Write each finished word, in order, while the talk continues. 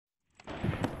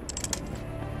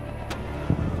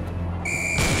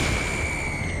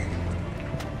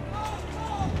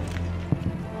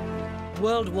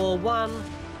World War I,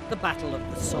 the Battle of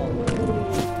the Somme.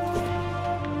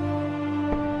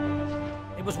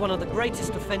 It was one of the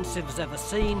greatest offensives ever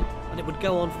seen, and it would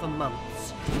go on for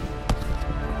months.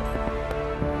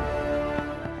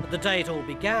 But the day it all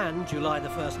began, July the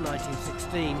 1st,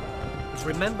 1916, is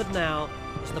remembered now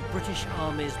as the British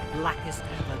Army's blackest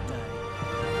ever day.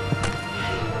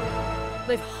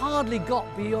 They've hardly got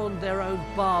beyond their own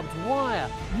barbed wire.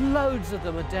 Loads of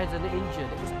them are dead and injured.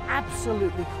 It was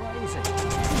absolutely crazy.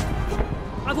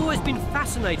 I've always been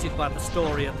fascinated by the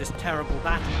story of this terrible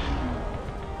battle.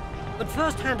 But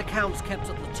first-hand accounts kept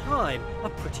at the time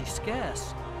are pretty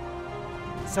scarce.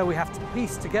 So we have to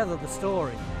piece together the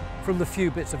story from the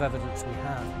few bits of evidence we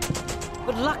have.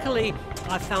 But luckily,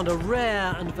 I found a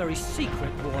rare and very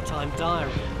secret wartime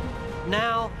diary.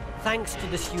 Now, thanks to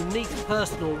this unique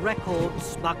personal record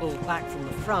smuggled back from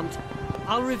the front,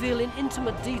 I'll reveal in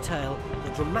intimate detail the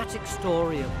dramatic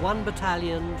story of one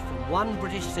battalion from one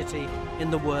British city in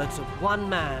the words of one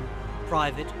man,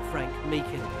 Private Frank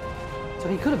Meekin. So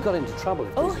he could have got into trouble.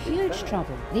 Oh, huge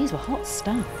trouble. These were hot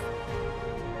stuff.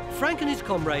 Frank and his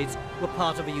comrades were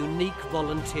part of a unique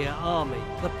volunteer army,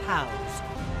 the PALs,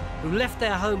 who left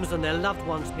their homes and their loved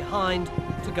ones behind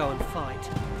to go and fight.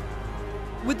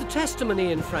 With the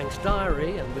testimony in Frank's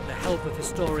diary and with the help of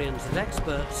historians and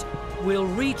experts, we'll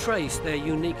retrace their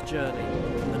unique journey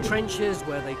from the trenches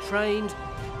where they trained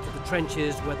to the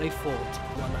trenches where they fought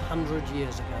 100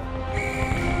 years ago.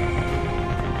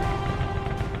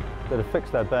 They'd have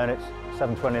fixed their bayonets,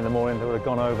 7:20 in the morning, they would have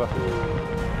gone over.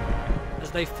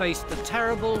 As they faced the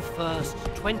terrible first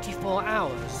 24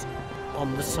 hours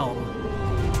on the Somme.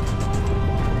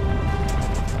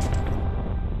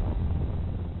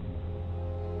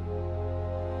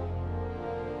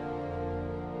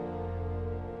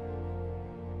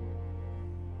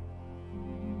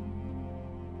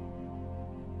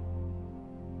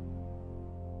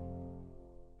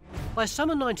 By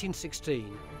summer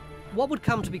 1916, what would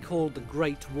come to be called the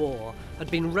Great War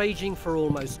had been raging for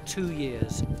almost 2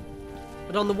 years.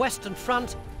 But on the Western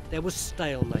Front, there was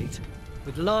stalemate,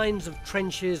 with lines of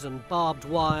trenches and barbed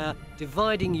wire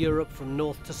dividing Europe from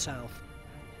north to south.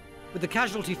 With the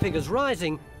casualty figures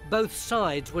rising, both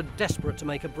sides were desperate to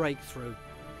make a breakthrough.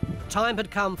 The time had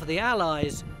come for the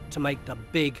Allies to make the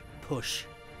big push.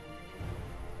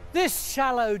 This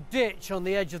shallow ditch on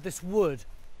the edge of this wood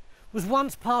was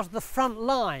once part of the front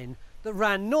line that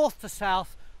ran north to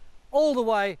south all the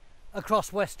way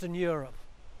across Western Europe.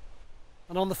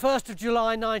 And on the 1st of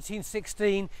July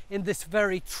 1916, in this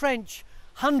very trench,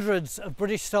 hundreds of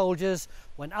British soldiers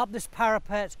went up this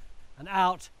parapet and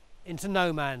out into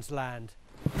no man's land.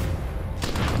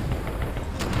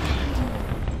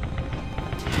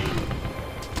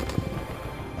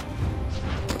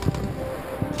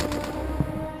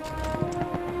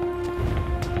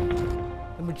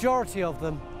 The majority of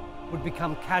them would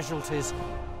become casualties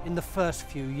in the first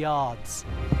few yards.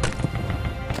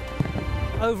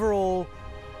 Overall,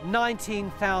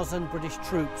 19,000 British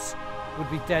troops would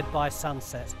be dead by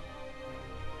sunset.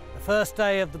 The first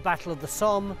day of the Battle of the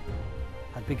Somme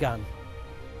had begun.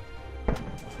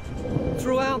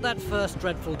 Throughout that first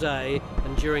dreadful day,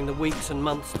 and during the weeks and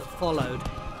months that followed,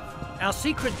 our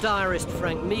secret diarist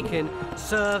Frank Meekin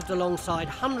served alongside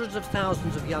hundreds of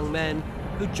thousands of young men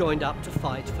who joined up to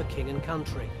fight for king and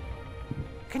country.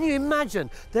 Can you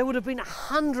imagine? There would have been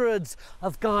hundreds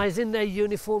of guys in their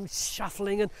uniforms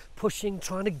shuffling and pushing,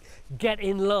 trying to get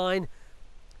in line.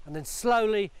 And then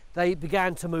slowly they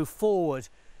began to move forward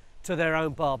to their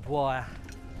own barbed wire.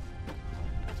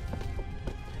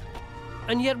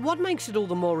 And yet what makes it all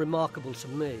the more remarkable to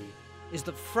me is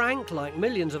that Frank, like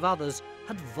millions of others,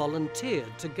 had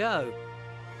volunteered to go.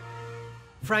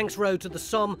 Frank's road to the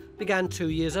Somme began 2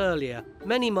 years earlier,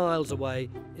 many miles away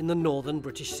in the northern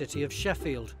British city of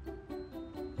Sheffield.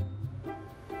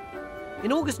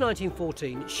 In August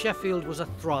 1914, Sheffield was a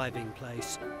thriving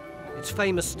place, its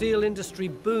famous steel industry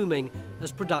booming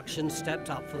as production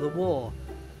stepped up for the war.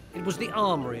 It was the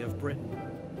armoury of Britain.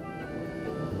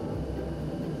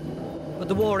 But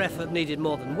the war effort needed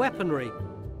more than weaponry.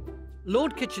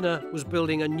 Lord Kitchener was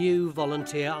building a new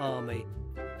volunteer army.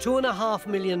 2.5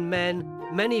 million men,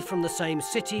 many from the same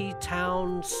city,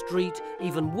 town, street,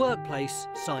 even workplace,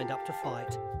 signed up to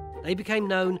fight. They became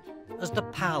known as the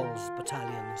PALs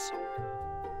battalions.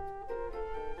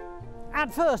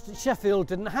 At first, Sheffield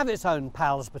didn't have its own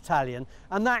PALs battalion,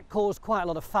 and that caused quite a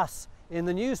lot of fuss in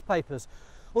the newspapers.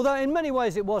 Although in many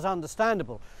ways it was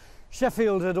understandable.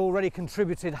 Sheffield had already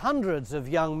contributed hundreds of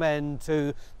young men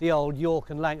to the old York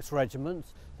and Lancs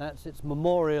regiments. That's its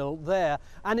memorial there.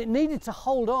 And it needed to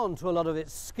hold on to a lot of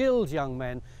its skilled young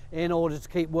men in order to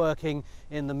keep working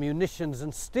in the munitions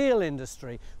and steel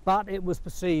industry. But it was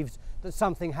perceived that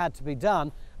something had to be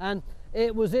done. And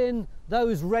it was in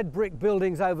those red brick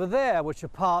buildings over there, which are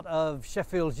part of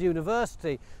Sheffield's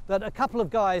University, that a couple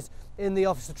of guys in the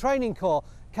Officer Training Corps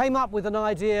came up with an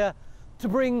idea to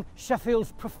bring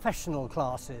Sheffield's professional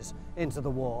classes into the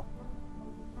war.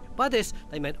 By this,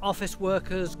 they meant office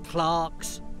workers,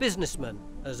 clerks, businessmen,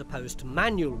 as opposed to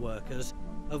manual workers,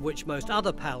 of which most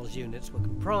other PALS units were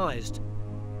comprised.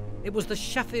 It was the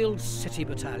Sheffield City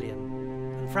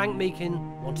Battalion, and Frank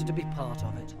Meakin wanted to be part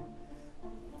of it.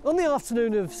 On the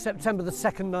afternoon of September the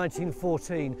 2nd,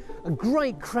 1914, a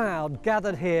great crowd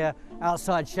gathered here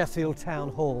outside Sheffield Town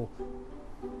Hall.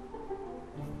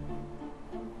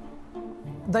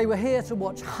 They were here to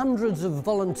watch hundreds of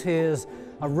volunteers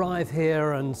arrive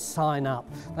here and sign up.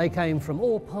 They came from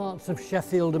all parts of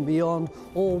Sheffield and beyond,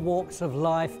 all walks of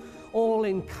life, all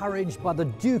encouraged by the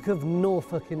Duke of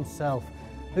Norfolk himself,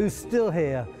 who's still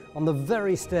here on the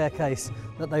very staircase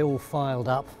that they all filed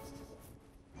up.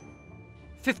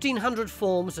 1,500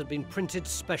 forms had been printed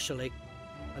specially,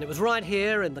 and it was right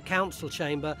here in the council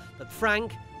chamber that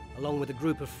Frank, along with a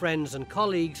group of friends and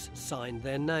colleagues, signed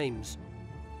their names.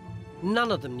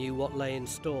 None of them knew what lay in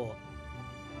store.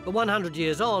 But 100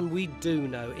 years on, we do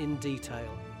know in detail,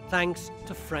 thanks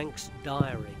to Frank's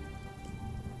diary.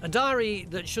 A diary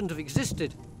that shouldn't have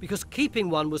existed, because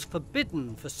keeping one was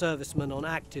forbidden for servicemen on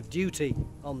active duty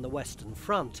on the Western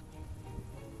Front.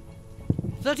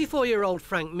 34-year-old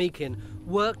Frank Meakin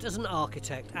worked as an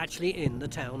architect actually in the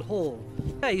town hall.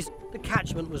 Nowadays, the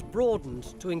catchment was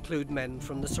broadened to include men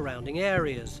from the surrounding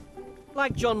areas,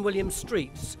 like John William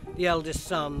Streets, the eldest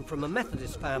son from a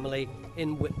Methodist family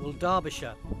in Whitwell,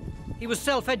 Derbyshire. He was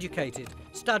self-educated,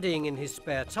 studying in his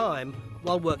spare time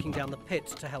while working down the pit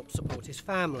to help support his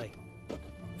family.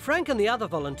 Frank and the other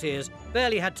volunteers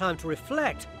barely had time to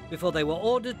reflect before they were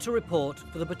ordered to report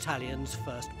for the battalion's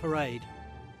first parade.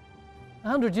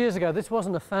 100 years ago, this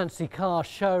wasn't a fancy car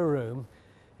showroom.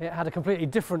 It had a completely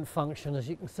different function, as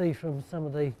you can see from some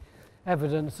of the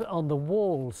evidence on the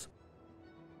walls.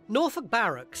 Norfolk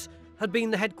Barracks had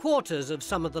been the headquarters of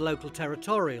some of the local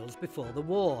territorials before the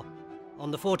war.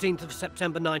 On the 14th of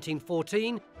September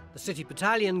 1914, the City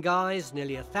Battalion guys,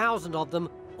 nearly 1,000 of them,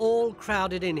 all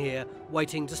crowded in here,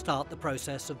 waiting to start the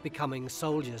process of becoming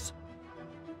soldiers.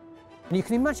 And you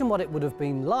can imagine what it would have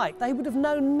been like. They would have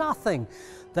known nothing.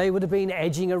 They would have been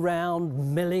edging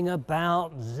around, milling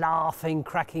about, laughing,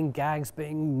 cracking gags,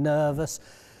 being nervous,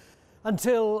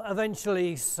 until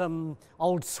eventually some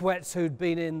old sweats who'd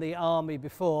been in the army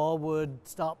before would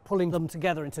start pulling them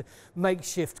together into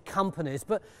makeshift companies.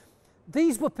 But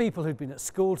these were people who'd been at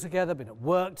school together, been at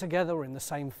work together, or in the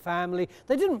same family.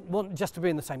 They didn't want just to be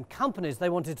in the same companies, they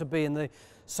wanted to be in the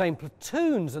same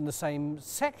platoons and the same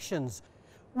sections,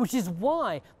 which is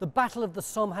why the Battle of the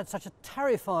Somme had such a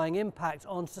terrifying impact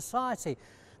on society,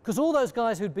 because all those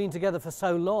guys who'd been together for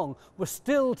so long were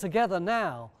still together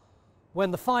now when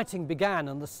the fighting began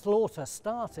and the slaughter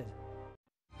started.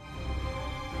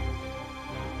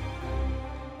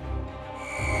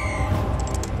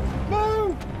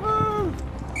 Move! Move!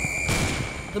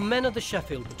 The men of the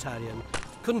Sheffield Battalion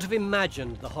couldn't have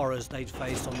imagined the horrors they'd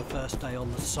face on the first day on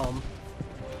the Somme.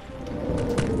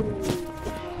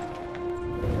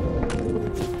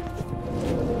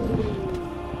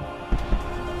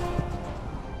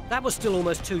 That was still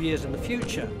almost 2 years in the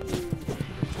future.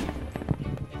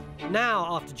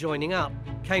 Now, after joining up,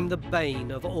 came the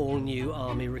bane of all new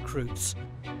army recruits.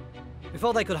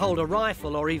 Before they could hold a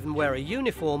rifle or even wear a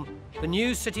uniform, the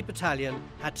new City Battalion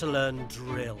had to learn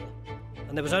drill.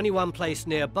 And there was only one place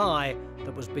nearby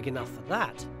that was big enough for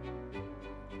that.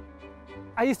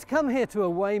 I used to come here to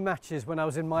away matches when I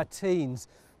was in my teens.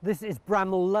 This is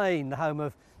Bramall Lane, the home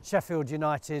of Sheffield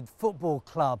United Football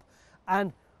Club.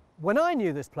 And when I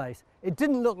knew this place, it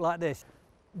didn't look like this.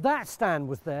 That stand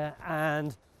was there,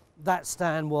 and that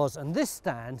stand was, and this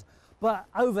stand, but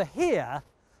over here,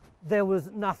 there was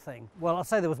nothing. Well, I'll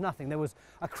say there was nothing. There was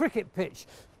a cricket pitch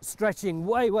stretching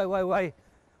way, way, way, way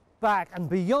back, and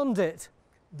beyond it,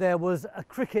 there was a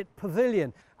cricket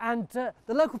pavilion. And the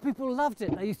local people loved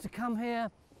it. They used to come here,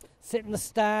 sit in the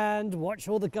stand, watch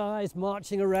all the guys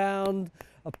marching around,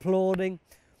 applauding.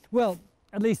 Well,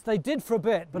 at least they did for a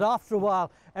bit, but after a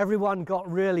while, everyone got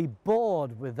really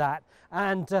bored with that.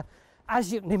 And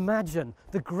as you can imagine,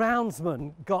 the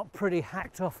groundsmen got pretty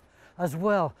hacked off as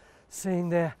well, seeing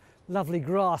their lovely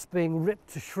grass being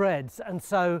ripped to shreds. And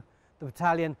so the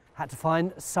battalion had to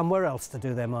find somewhere else to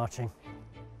do their marching.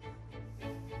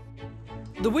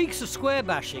 The weeks of square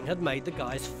bashing had made the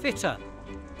guys fitter.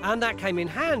 And that came in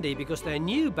handy because their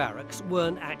new barracks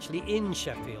weren't actually in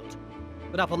Sheffield,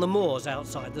 but up on the moors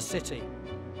outside the city.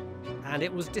 And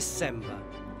it was December,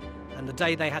 and the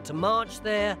day they had to march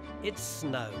there, it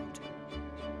snowed.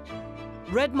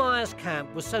 Red Myers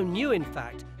camp was so new, in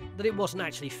fact, that it wasn't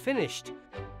actually finished.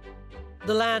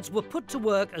 The lads were put to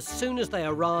work as soon as they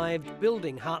arrived,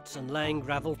 building huts and laying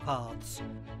gravel paths.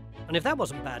 And if that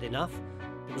wasn't bad enough,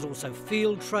 there was also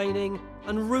field training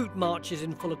and route marches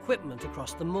in full equipment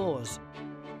across the moors.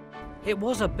 It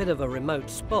was a bit of a remote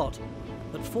spot,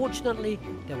 but fortunately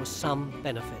there were some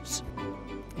benefits.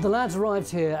 The lads arrived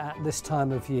here at this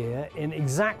time of year in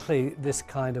exactly this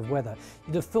kind of weather.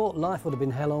 You'd have thought life would have been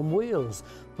hell on wheels,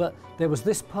 but there was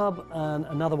this pub and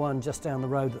another one just down the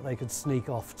road that they could sneak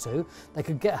off to. They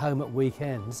could get home at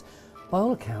weekends. By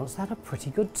all accounts, they had a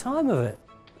pretty good time of it.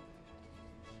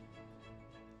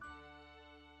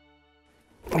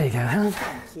 There you go, Helen.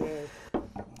 Thank you.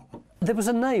 There was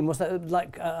a name, was there,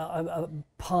 like a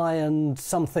pie and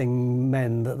something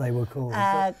men that they were called?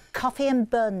 Coffee and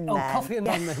bun Oh, men. coffee and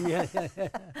bun men, yeah.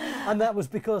 And that was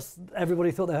because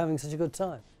everybody thought they were having such a good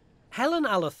time. Helen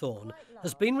Allathorne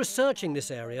has been researching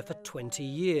this area for 20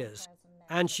 years,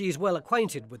 and she's well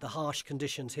acquainted with the harsh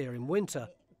conditions here in winter.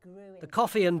 The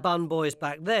coffee and bun boys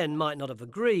back then might not have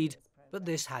agreed, but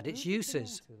this had its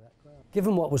uses.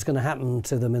 Given what was going to happen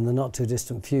to them in the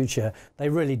not-too-distant future, they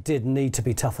really did need to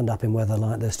be toughened up in weather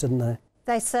like this, didn't they?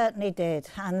 They certainly did,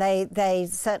 and they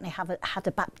certainly had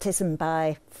a baptism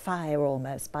by fire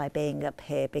almost by being up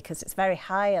here, because it's very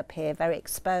high up here, very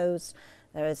exposed.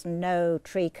 There is no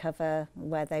tree cover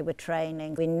where they were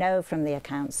training. We know from the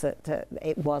accounts that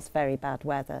it was very bad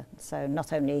weather, so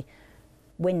not only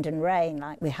wind and rain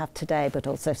like we have today, but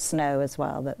also snow as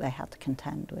well that they had to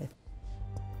contend with.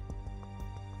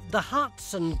 The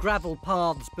huts and gravel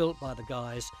paths built by the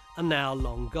guys are now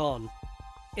long gone.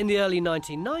 In the early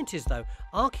 1990s, though,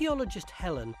 archaeologist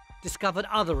Helen discovered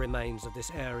other remains of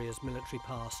this area's military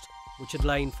past, which had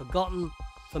lain forgotten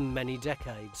for many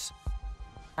decades.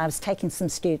 I was taking some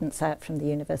students out from the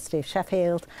University of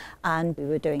Sheffield, and we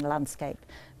were doing landscape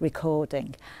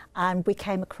recording, and we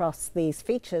came across these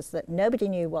features that nobody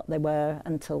knew what they were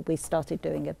until we started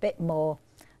doing a bit more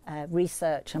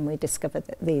research, and we discovered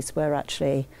that these were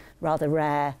actually rather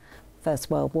rare First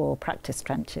World War practice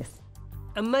trenches.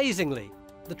 Amazingly,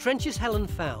 the trenches Helen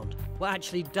found were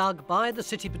actually dug by the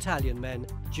City Battalion men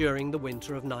during the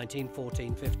winter of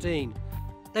 1914-15.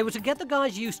 They were to get the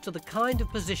guys used to the kind of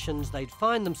positions they'd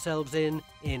find themselves in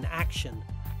action.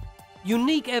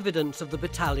 Unique evidence of the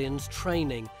battalion's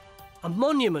training, a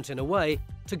monument in a way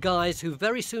to guys who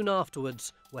very soon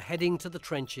afterwards were heading to the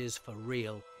trenches for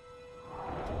real.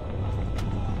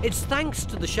 It's thanks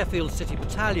to the Sheffield City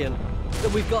Battalion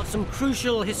that we've got some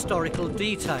crucial historical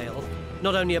detail,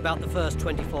 not only about the first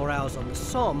 24 hours on the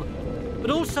Somme,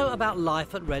 but also about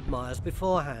life at Red Myers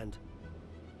beforehand.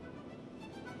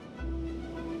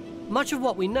 Much of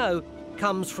what we know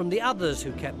comes from the others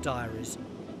who kept diaries.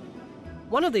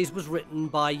 One of these was written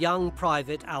by young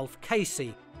Private Alf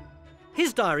Casey.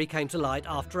 His diary came to light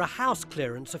after a house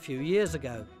clearance a few years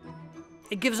ago.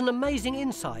 It gives an amazing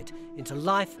insight into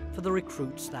life for the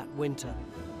recruits that winter.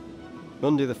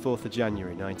 Monday the 4th of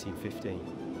January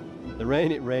 1915. The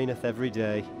rain it raineth every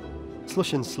day.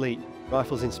 Slush and sleet,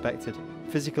 rifles inspected,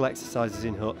 physical exercises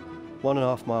in hut,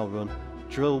 1.5 mile run,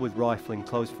 drill with rifle in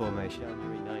close formation.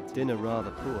 Dinner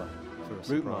rather poor for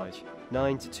a route march,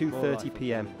 9 to 2:30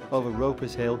 p.m. over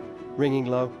Roper's Hill, Ringing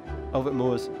Low, over at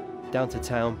Moors, down to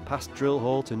town, past Drill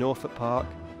Hall to Norfolk Park,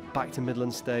 back to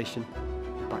Midland Station,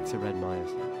 back to Red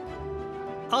Myers.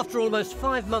 After almost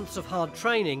 5 months of hard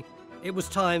training, it was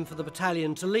time for the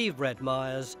battalion to leave Red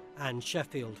Myers and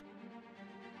Sheffield.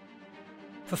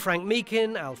 For Frank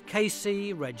Meakin, Alf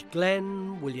Casey, Reg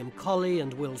Glenn, William Colley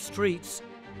and Will Streets,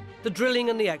 the drilling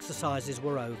and the exercises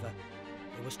were over.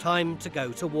 It was time to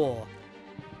go to war.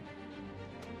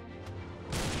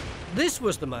 This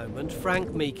was the moment Frank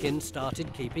Meakin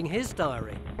started keeping his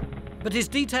diary. But his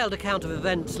detailed account of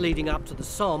events leading up to the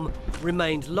Somme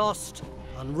remained lost,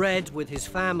 unread with his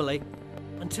family,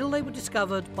 until they were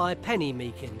discovered by Penny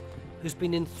Meakin, who's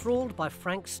been enthralled by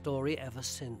Frank's story ever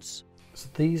since. So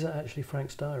these are actually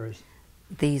Frank's diaries?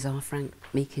 These are Frank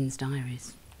Meakin's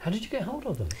diaries. How did you get hold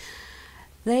of them?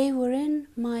 They were in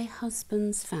my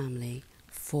husband's family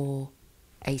for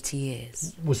 80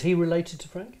 years. Was he related to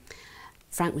Frank?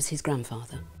 Frank was his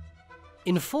grandfather.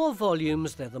 In 4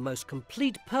 volumes, they're the most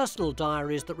complete personal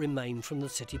diaries that remain from the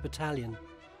City Battalion.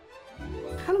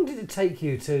 How long did it take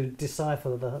you to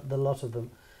decipher the lot of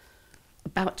them?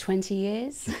 About 20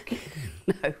 years.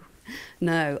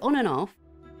 No, on and off.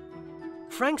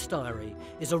 Frank's diary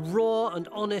is a raw and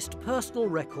honest personal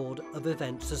record of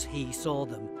events as he saw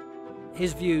them.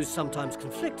 His views sometimes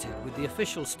conflicted with the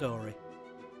official story.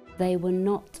 They were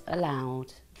not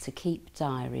allowed to keep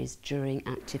diaries during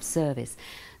active service.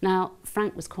 Now,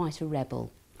 Frank was quite a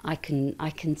rebel. I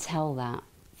can tell that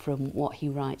from what he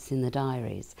writes in the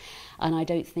diaries. And I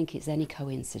don't think it's any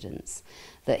coincidence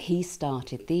that he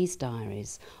started these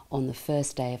diaries on the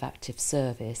first day of active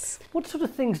service. What sort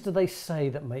of things do they say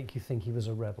that make you think he was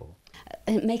a rebel?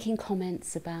 Making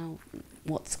comments about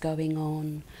what's going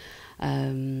on.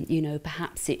 You know,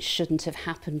 perhaps it shouldn't have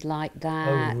happened like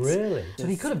that. Oh, really? So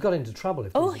he could have got into trouble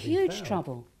if Oh, these had been huge found.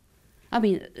 trouble. I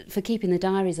mean, for keeping the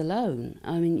diaries alone.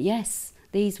 I mean, yes,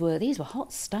 these were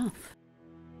hot stuff.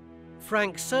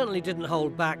 Frank certainly didn't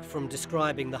hold back from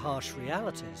describing the harsh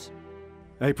realities.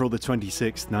 April the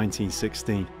 26th,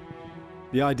 1916.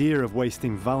 The idea of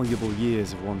wasting valuable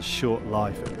years of one's short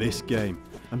life at this game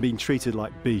and being treated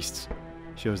like beasts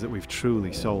shows that we've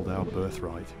truly sold our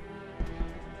birthright.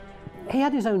 He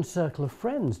had his own circle of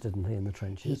friends, didn't he, in the He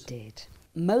trenches? did.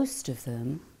 Most of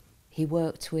them he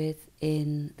worked with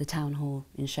in the town hall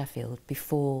in Sheffield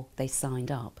before they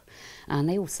signed up. And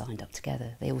they all signed up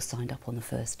together. They all signed up on the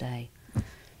first day.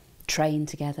 Trained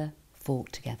together,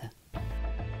 fought together.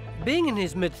 Being in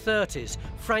his mid-30s,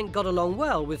 Frank got along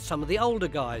well with some of the older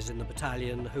guys in the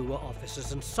battalion who were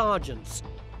officers and sergeants,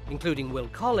 including Will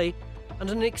Colley and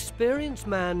an experienced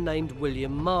man named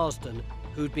William Marsden,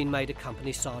 who'd been made a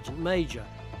company sergeant major.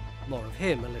 More of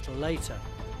him a little later.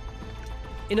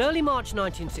 In early March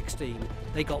 1916,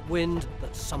 they got wind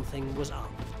that something was up.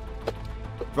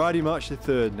 Friday, March the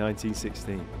 3rd,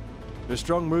 1916. There are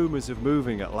strong rumours of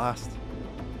moving at last.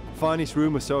 The finest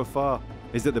rumour so far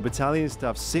is that the battalion's to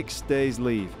have 6 days'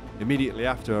 leave immediately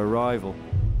after arrival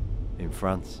in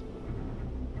France.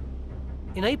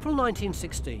 In April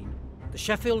 1916, the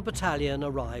Sheffield Battalion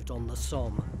arrived on the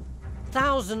Somme.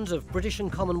 Thousands of British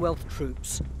and Commonwealth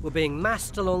troops were being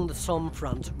massed along the Somme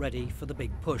front, ready for the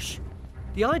big push.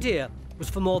 The idea was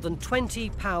for more than 20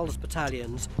 PALS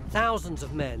battalions, thousands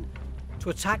of men, to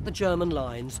attack the German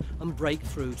lines and break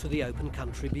through to the open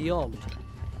country beyond.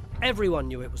 Everyone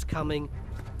knew it was coming,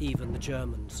 even the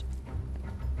Germans.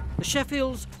 The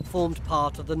Sheffields formed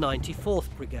part of the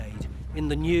 94th Brigade in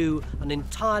the new and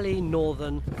entirely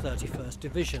northern 31st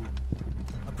Division.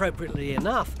 Appropriately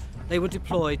enough, they were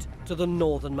deployed to the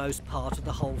northernmost part of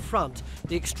the whole front,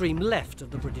 the extreme left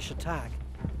of the British attack.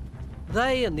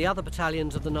 They and the other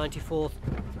battalions of the 94th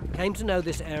came to know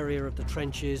this area of the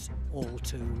trenches all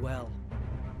too well.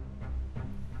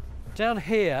 Down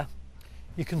here,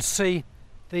 you can see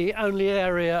the only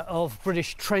area of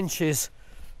British trenches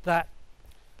that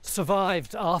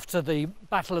survived after the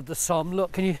Battle of the Somme.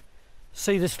 Look, can you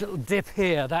see this little dip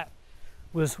here? That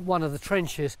was one of the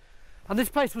trenches. And this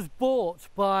place was bought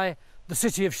by the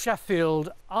city of Sheffield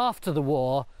after the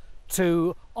war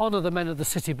to honour the men of the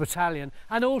City Battalion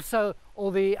and also all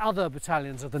the other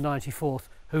battalions of the 94th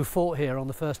who fought here on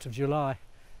the 1st of July.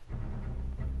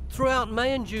 Throughout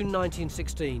May and June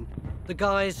 1916, the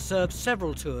guys served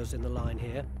several tours in the line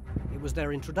here. It was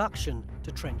their introduction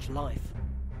to trench life.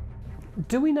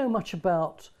 Do we know much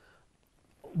about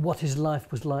what his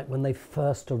life was like when they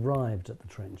first arrived at the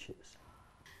trenches?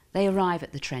 They arrive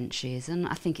at the trenches and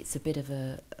I think it's a bit of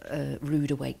a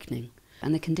rude awakening.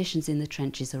 And the conditions in the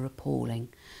trenches are appalling,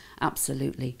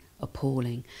 absolutely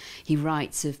appalling. He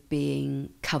writes of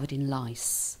being covered in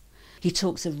lice. He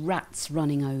talks of rats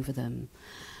running over them.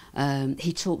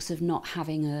 He talks of not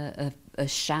having a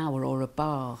shower or a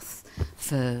bath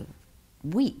for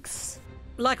weeks.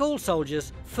 Like all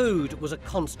soldiers, food was a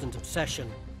constant obsession,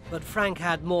 but Frank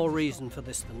had more reason for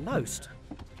this than most.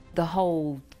 The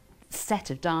whole set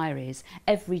of diaries,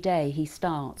 every day he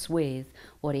starts with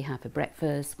what he had for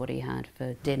breakfast, what he had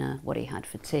for dinner, what he had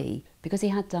for tea. Because he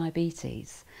had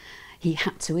diabetes, he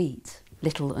had to eat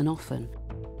little and often.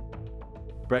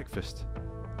 Breakfast,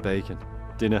 bacon.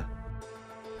 Dinner,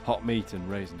 hot meat and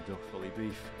raisin duff, fully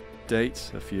beef.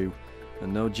 Dates, a few,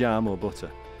 and no jam or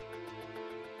butter.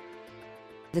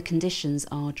 The conditions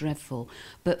are dreadful,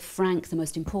 but Frank, the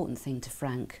most important thing to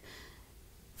Frank,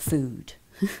 food.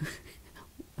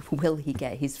 Will he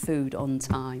get his food on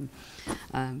time?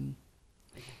 And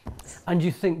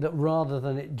you think that rather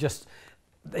than it just,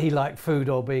 he liked food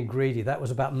or being greedy, that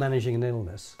was about managing an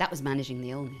illness? That was managing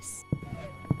the illness.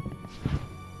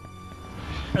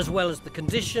 As well as the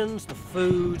conditions, the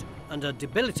food, and a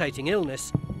debilitating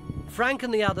illness, Frank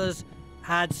and the others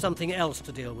had something else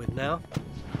to deal with now.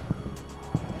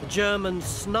 The Germans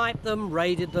sniped them,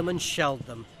 raided them, and shelled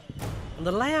them. And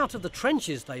the layout of the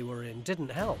trenches they were in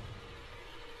didn't help.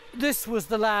 This was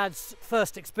the lad's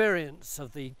first experience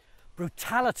of the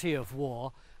brutality of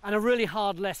war and a really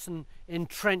hard lesson in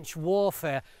trench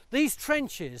warfare. These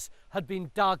trenches had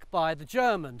been dug by the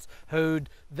Germans, who'd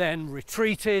then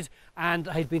retreated, and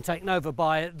had been taken over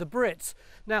by the Brits.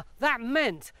 Now, that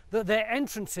meant that their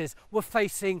entrances were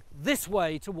facing this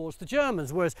way towards the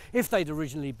Germans, whereas if they'd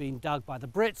originally been dug by the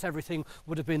Brits, everything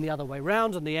would have been the other way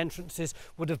round, and the entrances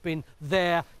would have been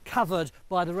there covered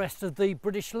by the rest of the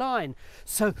British line.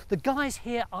 So the guys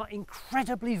here are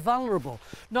incredibly vulnerable.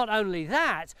 Not only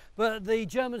that, but the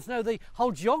Germans know the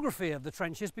whole geography of the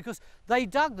trenches because they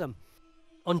dug them.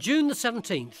 On June the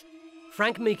 17th,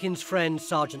 Frank Meekin's friend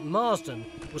Sergeant Marsden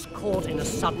was caught in a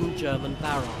sudden German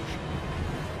barrage.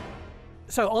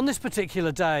 So on this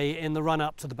particular day in the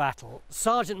run-up to the battle,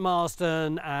 Sergeant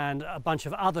Marsden and a bunch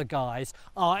of other guys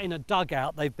are in a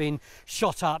dugout. They've been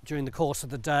shot up during the course of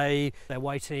the day. They're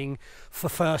waiting for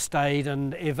first aid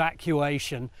and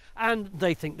evacuation, and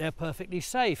they think they're perfectly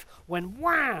safe when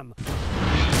wham!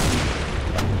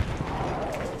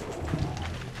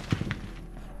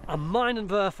 A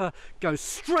Minenwerfer goes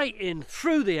straight in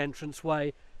through the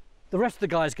entranceway. The rest of the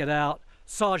guys get out.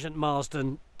 Sergeant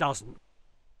Marsden doesn't.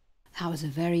 That was a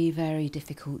very, very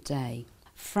difficult day.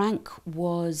 Frank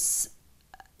was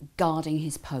guarding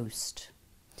his post,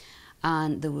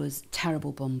 and there was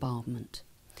terrible bombardment,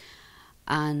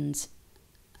 and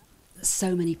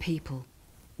so many people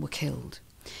were killed,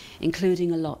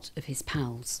 including a lot of his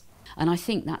pals. And I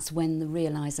think that's when the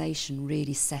realisation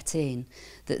really set in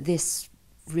that this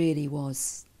really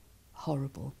was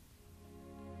horrible.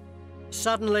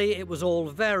 Suddenly it was all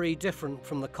very different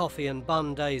from the coffee and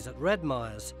bun days at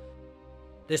Redmire's.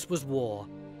 This was war.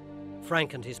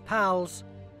 Frank and his pals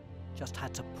just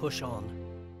had to push on.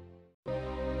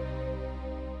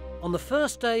 On the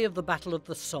first day of the Battle of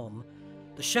the Somme,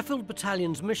 the Sheffield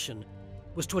Battalion's mission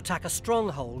was to attack a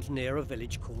stronghold near a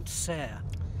village called Serre.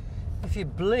 If you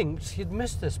blinked, you'd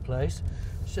miss this place.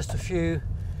 It's just a few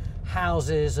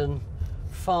houses and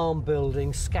farm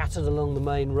buildings scattered along the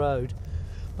main road.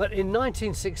 But in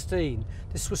 1916,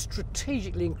 this was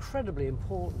strategically incredibly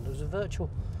important. It was a virtual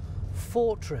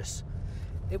fortress.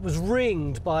 It was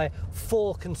ringed by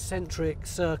 4 concentric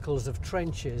circles of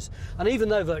trenches, and even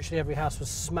though virtually every house was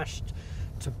smashed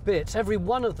to bits, every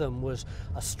one of them was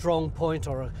a strong point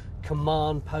or a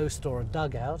command post or a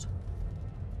dugout.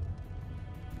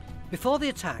 Before the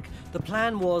attack, the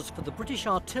plan was for the British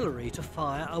artillery to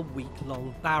fire a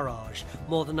week-long barrage,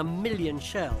 more than 1 million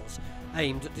shells,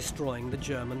 aimed at destroying the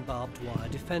German barbed wire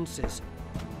defences.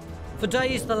 For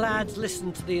days the lads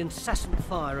listened to the incessant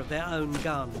fire of their own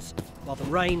guns, while the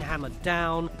rain hammered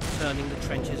down, turning the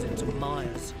trenches into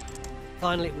mires.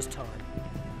 Finally it was time.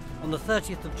 On the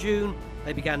 30th of June,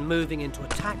 they began moving into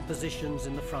attack positions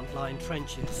in the front-line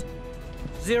trenches.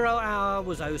 0 hour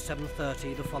was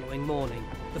 07:30 the following morning,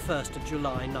 the 1st of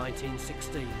July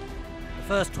 1916. The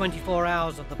first 24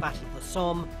 hours of the Battle of the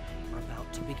Somme are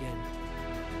about to begin.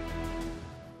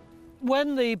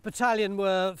 When the battalion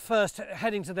were first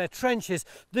heading to their trenches,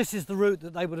 this is the route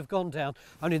that they would have gone down,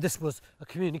 only this was a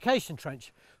communication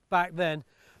trench back then.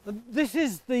 This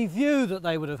is the view that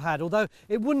they would have had, although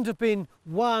it wouldn't have been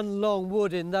one long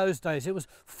wood in those days. It was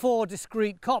 4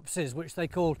 discrete copses, which they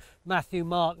called Matthew,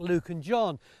 Mark, Luke and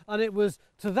John. And it was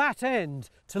to that end,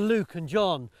 to Luke and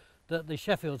John, that the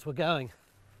Sheffields were going.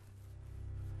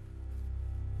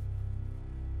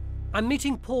 I'm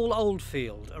meeting Paul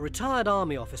Oldfield, a retired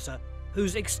army officer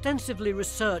who's extensively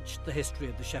researched the history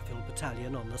of the Sheffield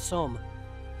Battalion on the Somme.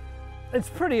 It's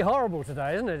pretty horrible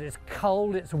today, isn't it? It's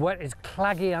cold, it's wet, it's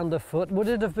claggy underfoot. Would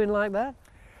it have been like that?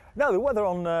 No, the weather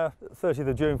on 30th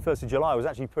of June, 1st of July was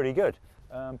actually pretty good.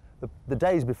 The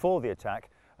days before the attack,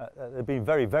 there had been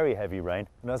very, very heavy rain,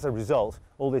 and as a result,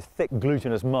 all this thick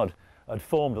glutinous mud had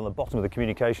formed on the bottom of the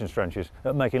communications trenches,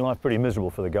 making life pretty miserable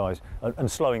for the guys and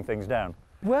slowing things down.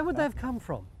 Where would they have come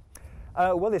from?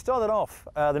 Well, they started off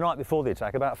the night before the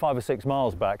attack, about 5 or 6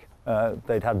 miles back.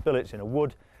 They'd had billets in a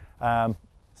wood,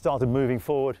 started moving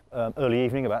forward early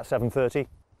evening, about 7:30.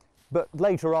 But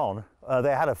later on,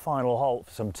 they had a final halt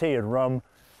for some tea and rum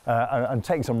and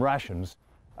take some rations.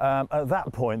 At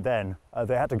that point then,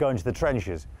 they had to go into the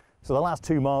trenches. So the last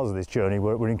 2 miles of this journey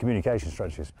were in communications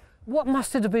trenches. What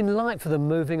must it have been like for them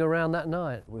moving around that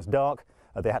night? It was dark,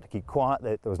 they had to keep quiet,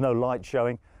 there was no light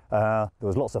showing. There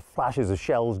was lots of flashes of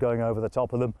shells going over the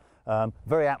top of them.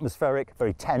 Very atmospheric,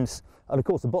 very tense. And of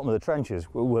course the bottom of the trenches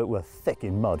were thick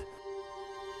in mud.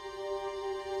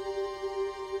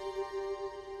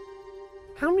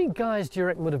 How many guys do you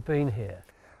reckon would have been here?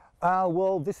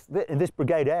 Well, in this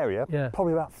brigade area, yeah,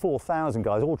 probably about 4,000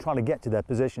 guys, all trying to get to their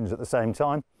positions at the same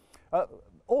time.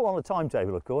 All on a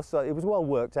timetable, of course, so it was well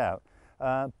worked out.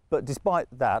 But despite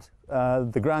that,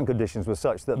 the ground conditions were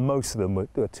such that most of them were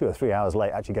 2 or 3 hours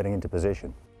late actually getting into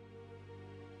position.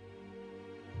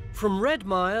 From Red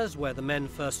Myers, where the men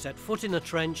first set foot in a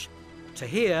trench, to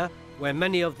here, where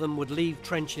many of them would leave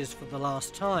trenches for the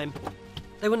last time,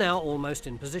 they were now almost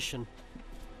in position.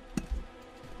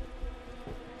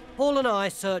 Paul and I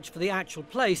searched for the actual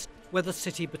place where the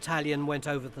City Battalion went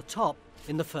over the top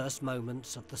in the first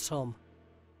moments of the Somme.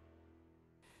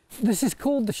 This is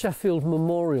called the Sheffield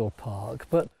Memorial Park,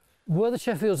 but were the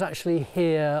Sheffields actually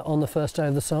here on the first day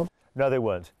of the Somme? No, they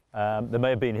weren't. They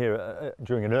may have been here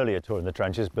during an earlier tour in the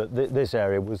trenches, but this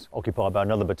area was occupied by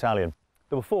another battalion.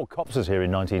 There were 4 copses here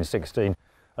in 1916,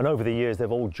 and over the years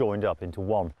they've all joined up into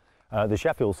one. The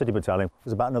Sheffield City Battalion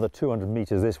was about another 200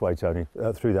 metres this way, Tony,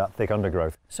 through that thick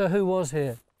undergrowth. So who was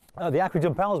here? The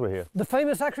Accrington Pals were here. The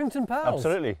famous Accrington Pals?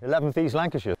 Absolutely, 11th East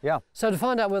Lancashire, yeah. So to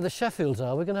find out where the Sheffields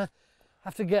are, we're going to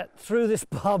have to get through this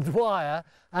barbed wire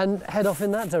and head off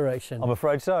in that direction. I'm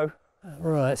afraid so.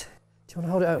 Right. Do you want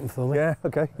to hold it open for me? Yeah,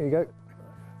 OK, here you go.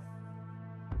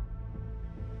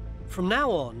 From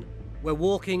now on, we're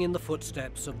walking in the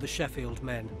footsteps of the Sheffield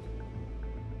men.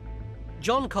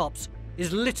 John Copse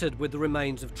is littered with the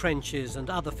remains of trenches and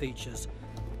other features.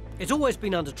 It's always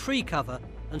been under tree cover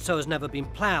and so has never been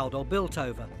ploughed or built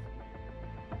over.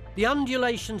 The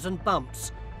undulations and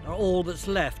bumps are all that's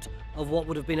left of what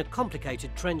would have been a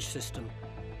complicated trench system,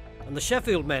 and the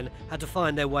Sheffield men had to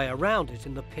find their way around it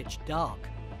in the pitch dark.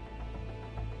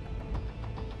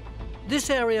 This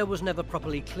area was never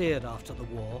properly cleared after the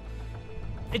war.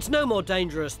 It's no more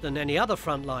dangerous than any other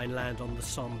frontline land on the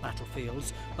Somme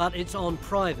battlefields, but it's on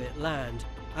private land,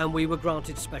 and we were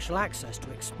granted special access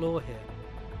to explore here.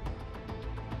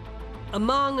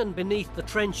 Among and beneath the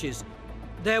trenches,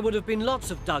 there would have been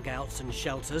lots of dugouts and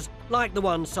shelters, like the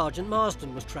one Sergeant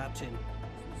Marsden was trapped in.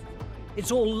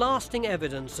 It's all lasting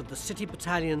evidence of the City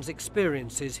Battalion's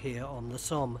experiences here on the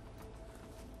Somme.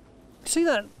 See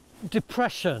that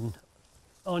depression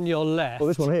on your left? Well,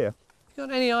 this one here. You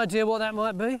got any idea what that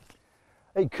might be?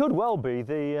 It could well be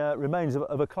the remains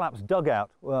of a collapsed dugout,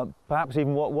 perhaps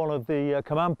even one of the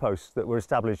command posts that were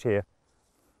established here.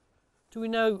 Do we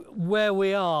know where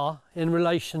we are in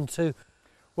relation to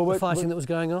the fighting that was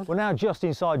going on? We're now just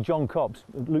inside John Copse.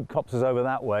 Luke Copse is over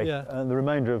that way, yeah, and the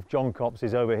remainder of John Copse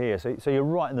is over here. So you're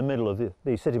right in the middle of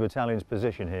the City Battalion's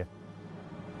position here.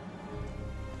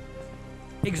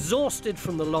 Exhausted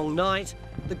from the long night,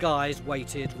 the guys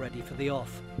waited ready for the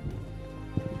off.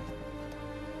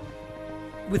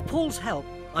 With Paul's help,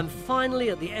 I'm finally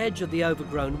at the edge of the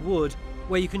overgrown wood,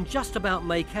 where you can just about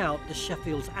make out the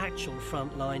Sheffield's actual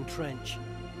front line trench.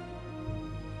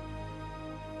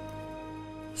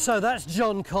 So that's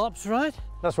John Copse, right?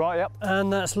 That's right, yep.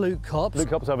 And that's Luke Copse. Luke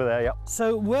Copse over there, yep.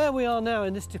 So where we are now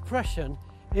in this depression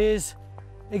is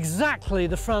exactly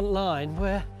the front line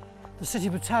where the City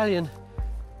Battalion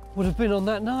would have been on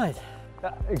that night.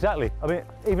 Exactly. I mean,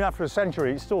 even after a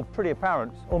century, it's still pretty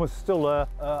apparent, almost still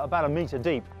about a metre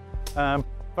deep.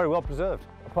 Very well preserved,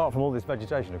 apart from all this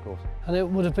vegetation, of course. And it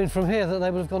would have been from here that they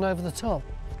would have gone over the top.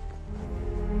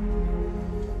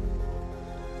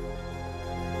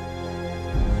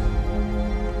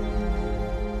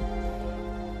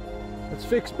 Let's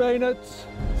fix bayonets.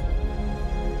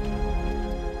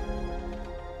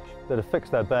 They'd have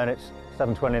fixed their bayonets,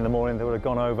 7:20 in the morning, they would have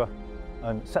gone over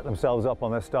and set themselves up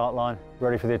on their start line,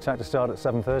 ready for the attack to start at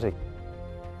 7:30.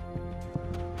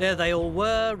 There they all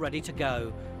were, ready to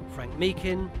go. Frank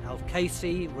Meakin, Alf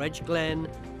Casey, Reg Glenn,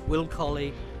 Will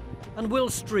Colley, and Will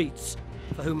Streets,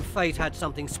 for whom fate had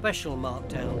something special marked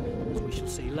down, as we shall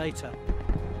see later.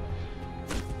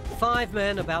 5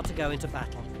 men about to go into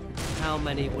battle. How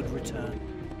many would return?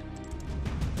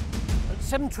 At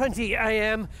 7:20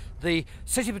 a.m, the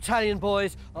City Battalion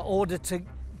boys are ordered to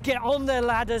get on their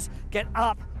ladders, get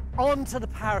up onto the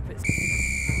parapets.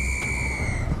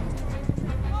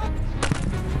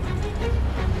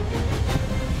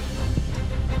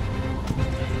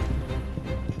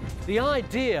 The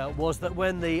idea was that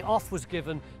when the off was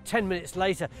given 10 minutes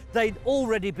later, they'd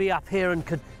already be up here and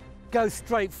could go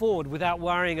straight forward without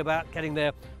worrying about getting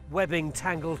their webbing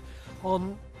tangled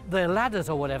on their ladders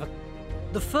or whatever.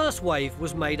 The first wave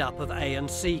was made up of A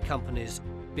and C companies.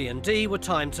 B and D were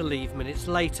timed to leave minutes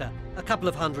later, a couple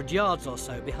of 100 yards or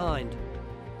so behind.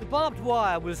 The barbed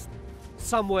wire was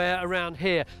somewhere around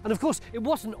here, and of course it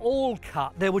wasn't all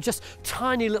cut. There were just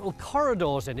tiny little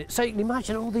corridors in it, so you can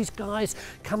imagine all these guys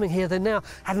coming here. They're now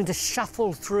having to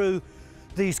shuffle through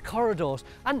these corridors,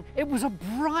 and it was a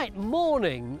bright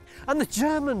morning, and the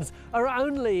Germans are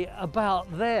only about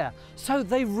there, so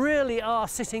they really are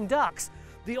sitting ducks.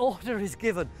 the order is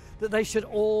given that they should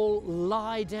all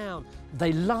lie down.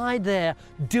 They lied there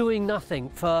doing nothing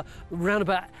for around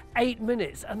about 8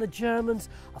 minutes, and the Germans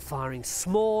are firing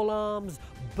small arms,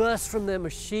 bursts from their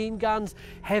machine guns,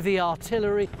 heavy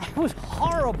artillery. It was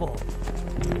horrible.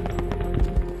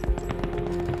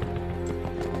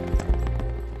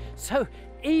 So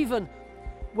even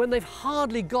when they've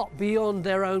hardly got beyond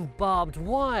their own barbed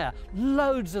wire,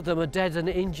 loads of them are dead and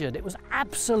injured. It was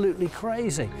absolutely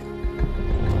crazy.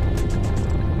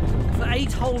 For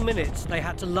 8 whole minutes, they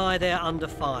had to lie there under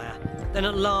fire. Then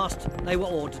at last, they were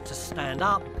ordered to stand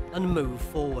up and move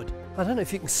forward. I don't know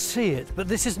if you can see it, but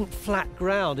this isn't flat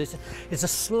ground. It's a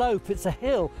slope, it's a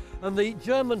hill, and the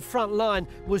German front line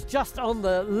was just on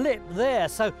the lip there.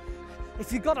 So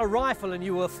if you got a rifle and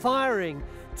you were firing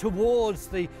towards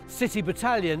the city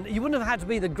battalion, you wouldn't have had to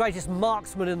be the greatest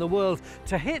marksman in the world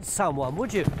to hit someone,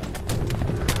 would you?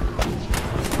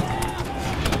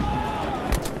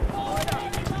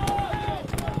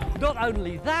 Not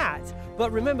only that, but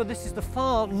remember, this is the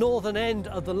far northern end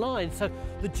of the line, so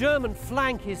the German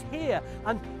flank is here,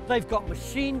 and they've got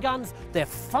machine guns, they're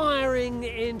firing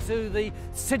into the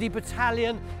city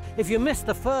battalion. If you miss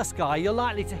the first guy, you're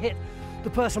likely to hit the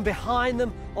person behind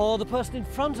them or the person in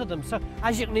front of them. So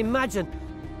as you can imagine,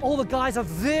 all the guys are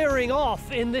veering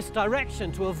off in this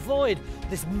direction to avoid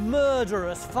this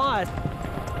murderous fire.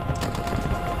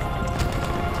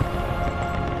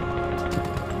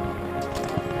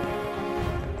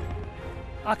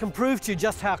 I can prove to you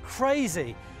just how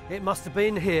crazy it must have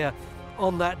been here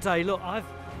on that day. Look, I've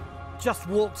just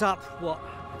walked up, what,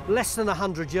 less than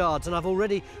 100 yards, and I've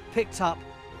already picked up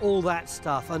all that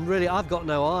stuff, and really I've got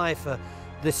no eye for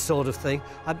this sort of thing.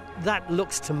 That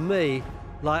looks to me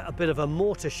like a bit of a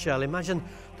mortar shell. Imagine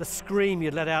the scream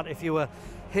you'd let out if you were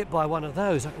hit by one of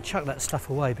those. I can chuck that stuff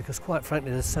away because quite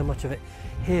frankly there's so much of it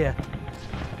here.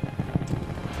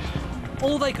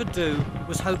 All they could do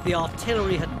was hope the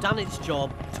artillery had done its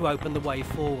job to open the way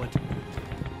forward.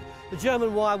 The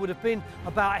German wire would have been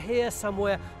about here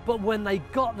somewhere, but when they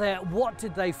got there, what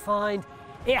did they find?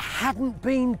 It hadn't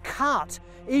been cut.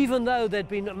 Even though there'd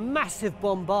been a massive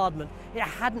bombardment, it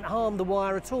hadn't harmed the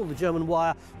wire at all. The German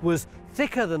wire was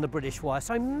thicker than the British wire.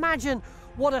 So imagine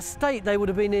what a state they would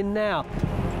have been in now.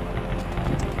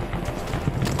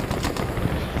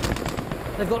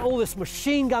 They've got all this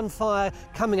machine gun fire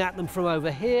coming at them from over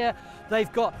here.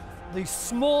 They've got these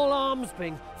small arms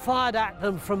being fired at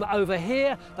them from over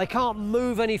here. They can't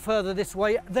move any further this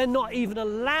way. They're not even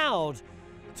allowed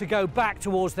to go back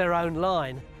towards their own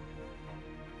line.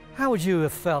 How would you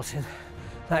have felt in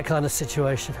that kind of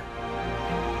situation?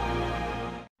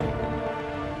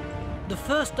 The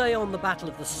first day on the Battle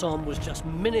of the Somme was just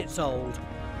minutes old,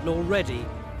 and already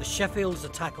the Sheffields'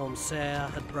 attack on Serre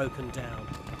had broken down.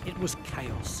 It was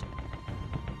chaos.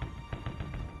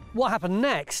 What happened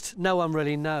next, no one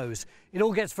really knows. It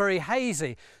all gets very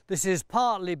hazy. This is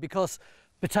partly because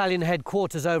battalion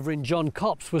headquarters over in John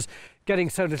Copse was getting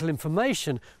so little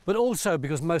information, but also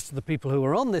because most of the people who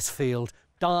were on this field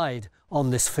died on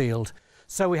this field.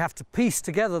 So we have to piece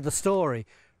together the story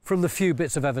from the few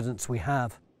bits of evidence we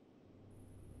have.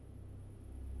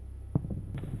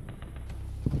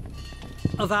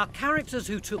 Of our characters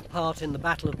who took part in the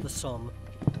Battle of the Somme,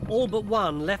 all but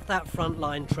one left that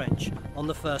front-line trench on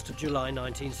the 1st of July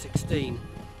 1916.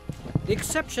 The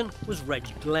exception was Reg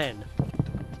Glenn.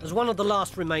 As one of the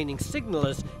last remaining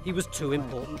signallers, he was too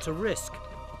important to risk.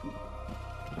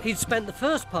 He'd spent the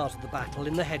first part of the battle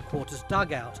in the headquarters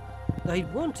dugout, though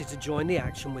he'd wanted to join the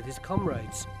action with his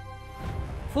comrades.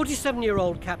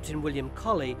 47-year-old Captain William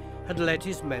Colley had led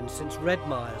his men since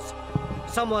Redmires.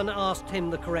 Someone asked him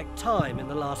the correct time in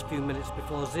the last few minutes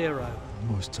before zero.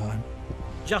 Almost time.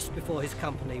 Just before his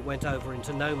company went over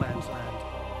into no man's land.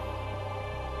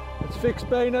 Let's fix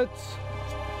bayonets.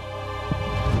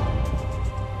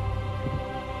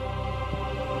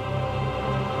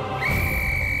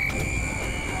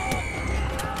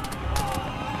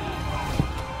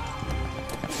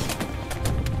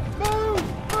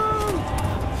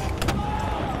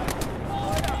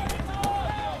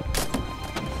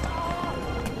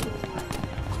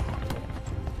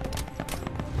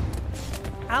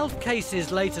 Alf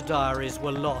Case's later diaries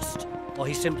were lost, or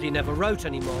he simply never wrote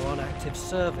any more on active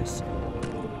service.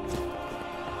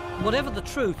 Whatever the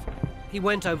truth, he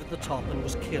went over the top and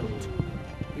was killed.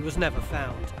 He was never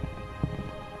found.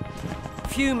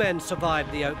 Few men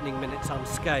survived the opening minutes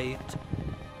unscathed,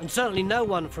 and certainly no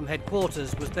one from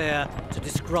headquarters was there to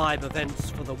describe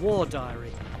events for the war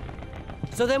diary.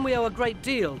 So then we owe a great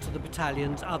deal to the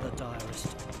battalion's other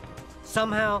diarist.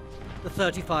 Somehow, the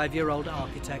 35-year-old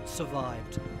architect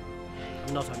survived.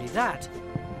 And not only that,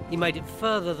 he made it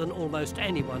further than almost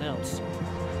anyone else.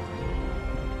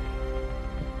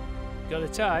 Got the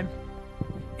time?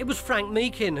 It was Frank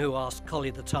Meakin who asked Collie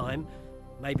the time,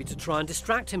 maybe to try and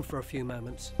distract him for a few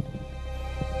moments.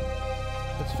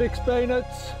 Let's fix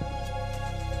bayonets.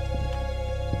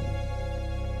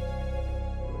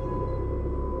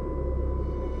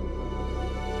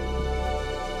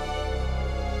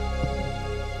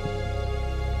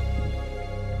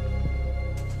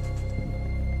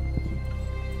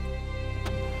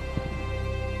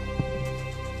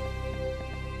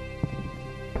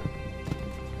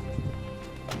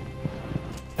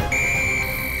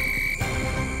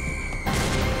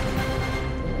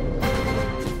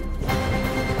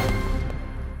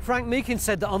 Frank Meakin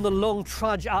said that on the long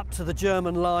trudge up to the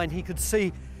German line, he could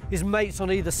see his mates on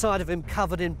either side of him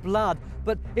covered in blood,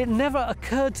 but it never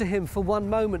occurred to him for one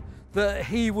moment that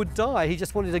he would die. He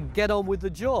just wanted to get on with the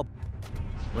job.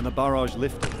 When the barrage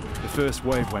lifted, the first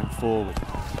wave went forward.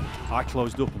 I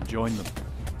closed up and joined them.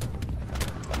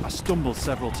 I stumbled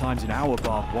several times in our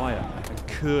barbed wire and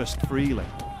cursed freely,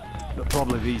 but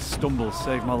probably these stumbles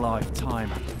saved my life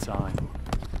time after time.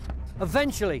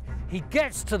 Eventually, he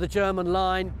gets to the German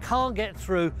line, can't get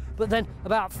through, but then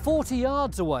about 40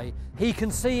 yards away, he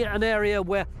can see an area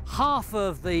where half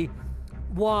of the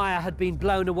wire had been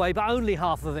blown away, but only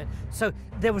half of it. So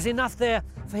there was enough there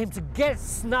for him to get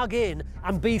snug in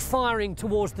and be firing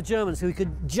towards the Germans, who he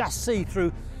could just see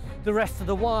through the rest of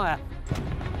the wire.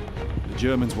 The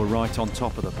Germans were right on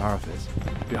top of the parapets,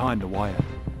 behind the wire.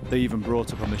 They even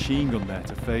brought up a machine gun there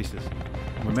to face us.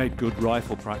 We made good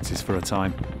rifle practice for a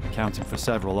time, counting for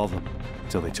several of them,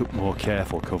 till they took more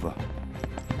careful cover.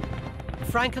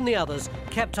 Frank and the others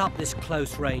kept up this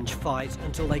close-range fight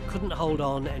until they couldn't hold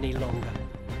on any longer.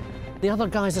 The other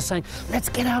guys are saying, let's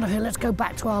get out of here, let's go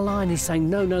back to our line. He's saying,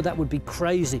 no, no, that would be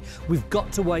crazy. We've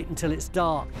got to wait until it's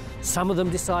dark. Some of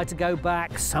them decide to go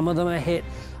back, some of them are hit,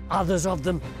 others of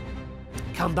them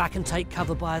come back and take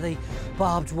cover by the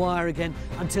barbed wire again,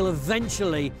 until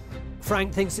eventually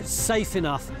Frank thinks it's safe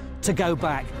enough to go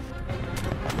back.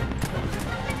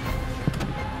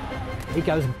 He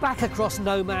goes back across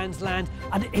no man's land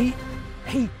and he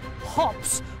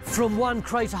hops from one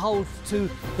crater hole to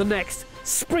the next,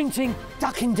 sprinting,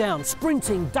 ducking down,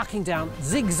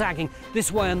 zigzagging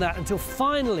this way and that, until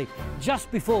finally,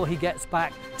 just before he gets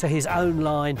back to his own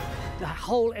line, the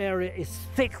whole area is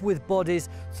thick with bodies,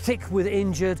 thick with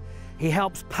injured. He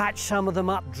helps patch some of them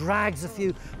up, drags a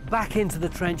few back into the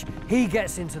trench. He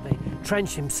gets into the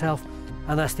trench himself,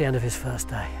 and that's the end of his first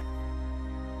day.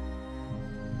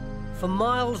 For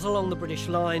miles along the British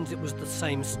lines, it was the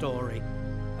same story.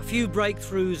 A few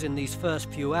breakthroughs in these first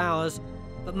few hours,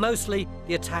 but mostly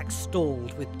the attacks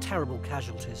stalled with terrible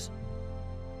casualties.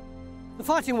 The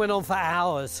fighting went on for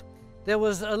hours. There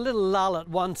was a little lull at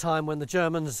one time when the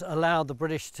Germans allowed the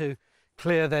British to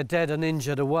clear their dead and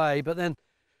injured away, but then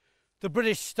the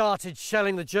British started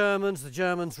shelling the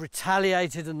Germans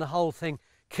retaliated, and the whole thing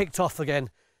kicked off again,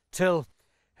 till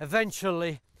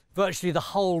eventually virtually the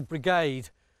whole brigade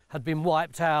had been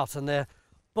wiped out and their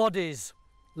bodies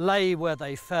lay where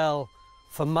they fell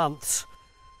for months,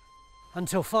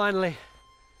 until finally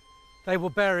they were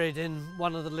buried in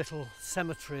one of the little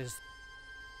cemeteries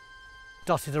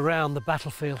dotted around the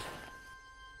battlefield.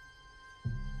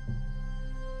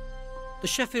 The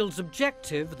Sheffield's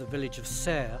objective, the village of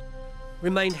Serre,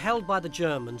 remained held by the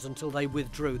Germans until they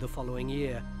withdrew the following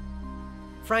year.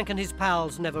 Frank and his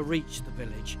pals never reached the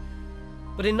village,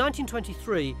 but in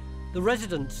 1923 the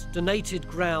residents donated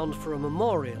ground for a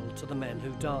memorial to the men who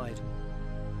died.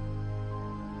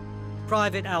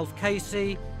 Private Alf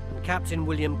Casey and Captain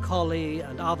William Colley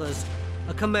and others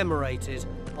are commemorated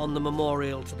on the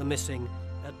memorial to the missing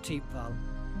at Thiepval.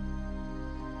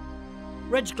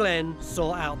 Reg Glenn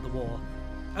saw out the war.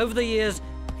 Over the years,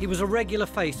 he was a regular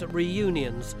face at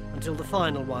reunions until the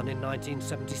final one in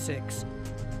 1976.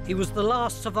 He was the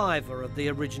last survivor of the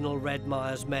original Red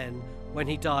Myers men when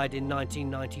he died in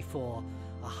 1994,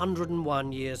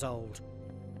 101 years old.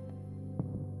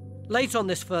 Late on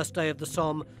this first day of the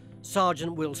Somme,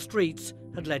 Sergeant Will Streets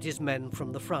had led his men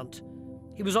from the front.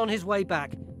 He was on his way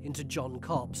back into John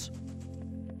Copse.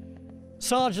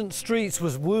 Sergeant Streets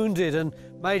was wounded and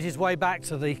made his way back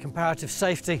to the comparative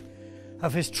safety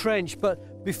of his trench,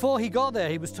 but before he got there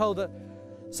he was told that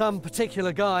some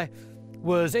particular guy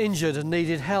was injured and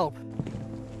needed help.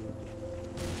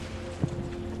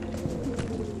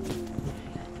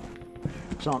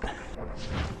 Son,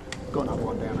 got another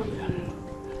one down up there.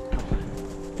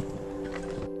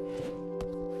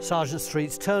 Sergeant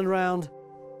Streets turned round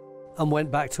and went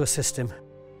back to assist him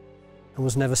and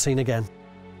was never seen again.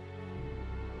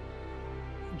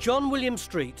 John William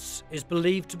Streets is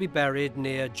believed to be buried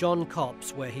near John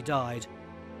Copse, where he died.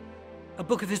 A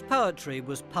book of his poetry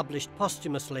was published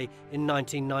posthumously in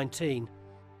 1919.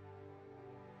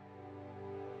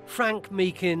 Frank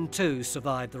Meekin too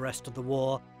survived the rest of the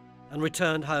war and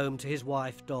returned home to his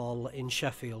wife Doll in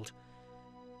Sheffield.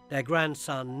 Their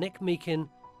grandson Nick Meekin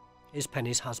is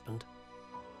Penny's husband.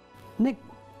 Nick,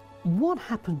 what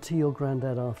happened to your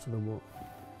granddad after the war?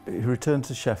 He returned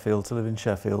to Sheffield to live in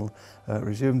Sheffield,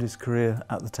 resumed his career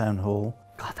at the town hall.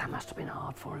 God, that must have been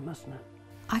hard for him, mustn't it?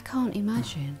 I can't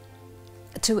imagine.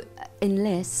 To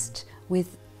enlist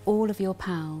with all of your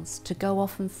pals, to go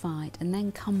off and fight, and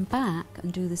then come back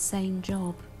and do the same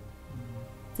job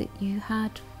that you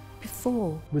had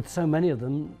before. With so many of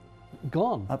them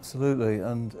gone. Absolutely,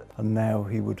 and now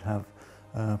he would have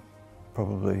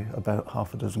probably about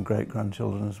half a dozen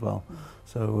great-grandchildren as well.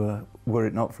 So were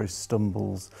it not for his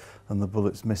stumbles and the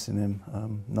bullets missing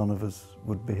him, none of us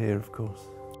would be here, of course.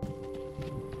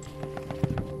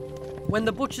 When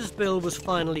the butcher's bill was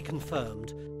finally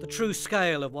confirmed, the true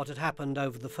scale of what had happened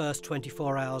over the first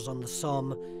 24 hours on the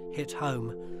Somme hit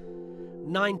home.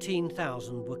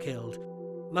 19,000 were killed,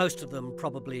 most of them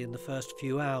probably in the first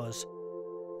few hours.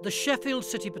 The Sheffield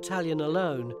City Battalion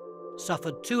alone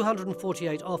suffered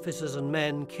 248 officers and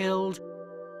men killed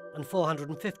and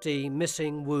 450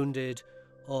 missing, wounded,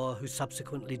 or who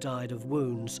subsequently died of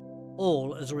wounds,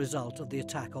 all as a result of the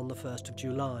attack on the 1st of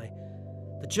July.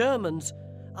 The Germans,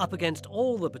 up against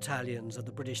all the battalions of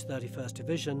the British 31st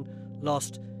Division,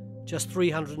 lost just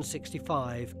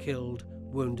 365 killed,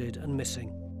 wounded and missing.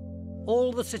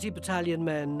 All the City Battalion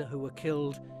men who were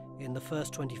killed in the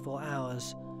first 24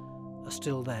 hours are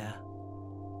still there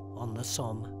on the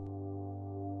Somme.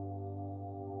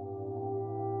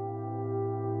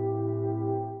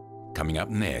 Coming up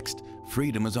next,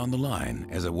 freedom is on the line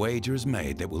as a wager is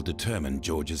made that will determine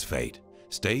George's fate.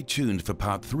 Stay tuned for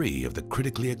part 3 of the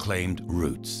critically acclaimed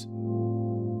Roots.